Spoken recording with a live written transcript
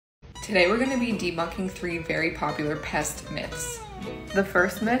Today we're going to be debunking 3 very popular pest myths. The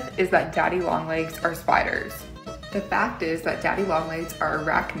first myth is that daddy longlegs are spiders. The fact is that daddy longlegs are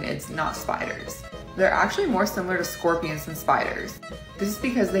arachnids, not spiders. They're actually more similar to scorpions than spiders. This is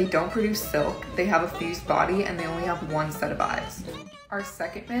because they don't produce silk, they have a fused body, and they only have one set of eyes. Our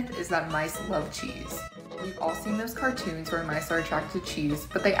second myth is that mice love cheese. We've all seen those cartoons where mice are attracted to cheese,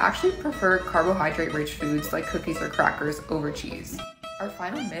 but they actually prefer carbohydrate-rich foods like cookies or crackers over cheese. Our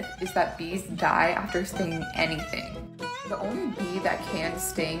final myth is that bees die after stinging anything. The only bee that can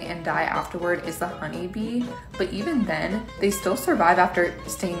sting and die afterward is the honey bee, but even then, they still survive after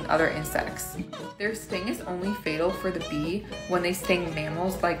stinging other insects. Their sting is only fatal for the bee when they sting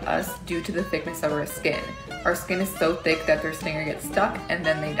mammals like us due to the thickness of our skin. Our skin is so thick that their stinger gets stuck and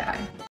then they die.